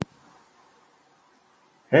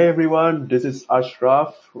Hey everyone, this is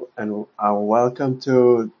Ashraf, and welcome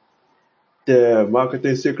to the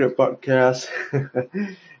Marketing Secret Podcast,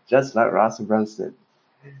 just like Russell Brunson.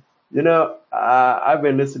 I've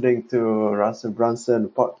been listening to Russell Brunson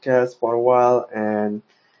podcast for a while, and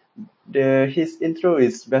his intro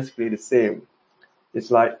is basically the same.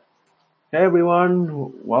 It's like, hey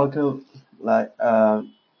everyone, welcome, like,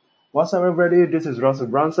 what's up everybody? This is Russell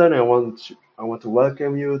Brunson, and I want to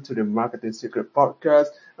welcome you to the Marketing Secret Podcast.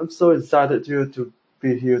 I'm so excited to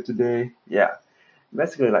be here today. Yeah,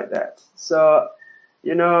 basically like that. So,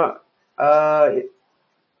 you know, uh,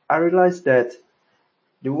 I realized that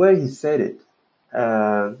the way he said it,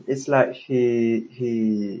 it's like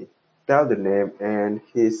he tell the name and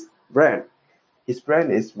his brand. His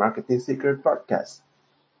brand is Marketing Secret Podcast.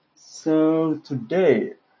 So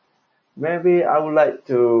today, maybe I would like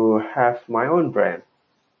to have my own brand,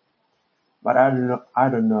 but I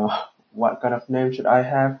don't know what kind of name should I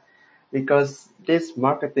have because this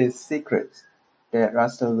marketing secrets that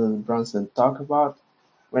Russell Brunson talk about,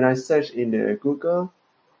 when I search in the Google,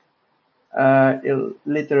 it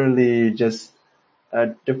literally just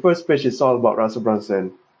the first page is all about Russell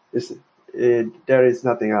Brunson. There is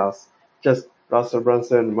nothing else. Just Russell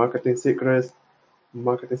Brunson marketing secret.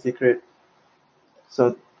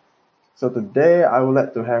 So so today I would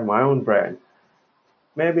like to have my own brand.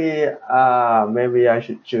 Maybe I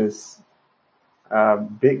should choose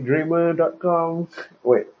bigdreamer.com.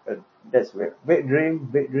 Wait, that's weird. Big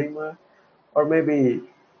Dreamer, or maybe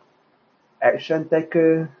Action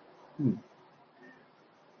Taker. Hmm.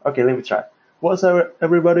 Okay, let me try. What's up,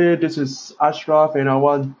 everybody? This is Ashraf, and I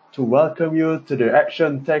want to welcome you to the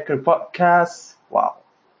Action Taker podcast. Wow.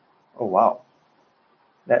 Oh, wow.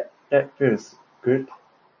 That feels good.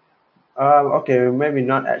 Okay, maybe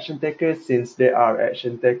not Action Taker since there are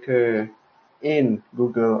Action Taker in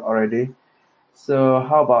Google already. So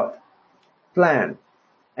how about Plan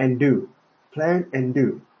and Do? Plan and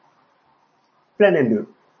Do. Plan and Do.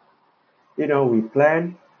 We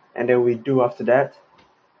plan and then we do after that.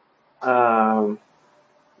 Um,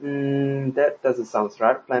 that doesn't sound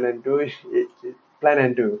right. Plan and do plan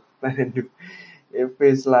and do, plan and do. It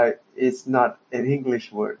feels like it's not an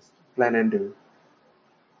English word. Plan and do.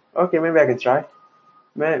 Okay, maybe I can try.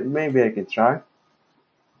 Maybe I can try.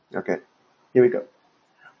 Okay, here we go.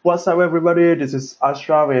 What's up, everybody? This is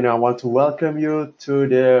Ashraf, and I want to welcome you to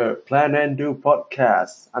the Plan and Do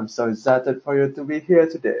podcast. I'm so excited for you to be here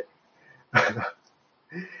today.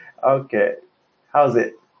 Okay, how's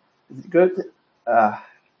it? Is it good? Uh,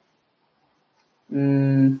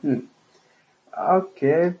 hmm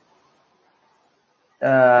Okay.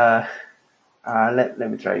 Uh, let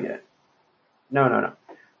me try again. No, no, no.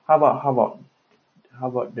 How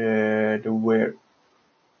about the word?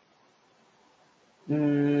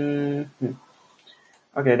 hmm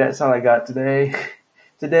Okay, that's all I got today.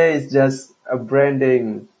 Today is just a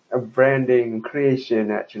branding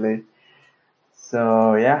creation actually.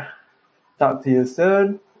 So yeah, talk to you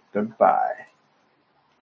soon. Goodbye.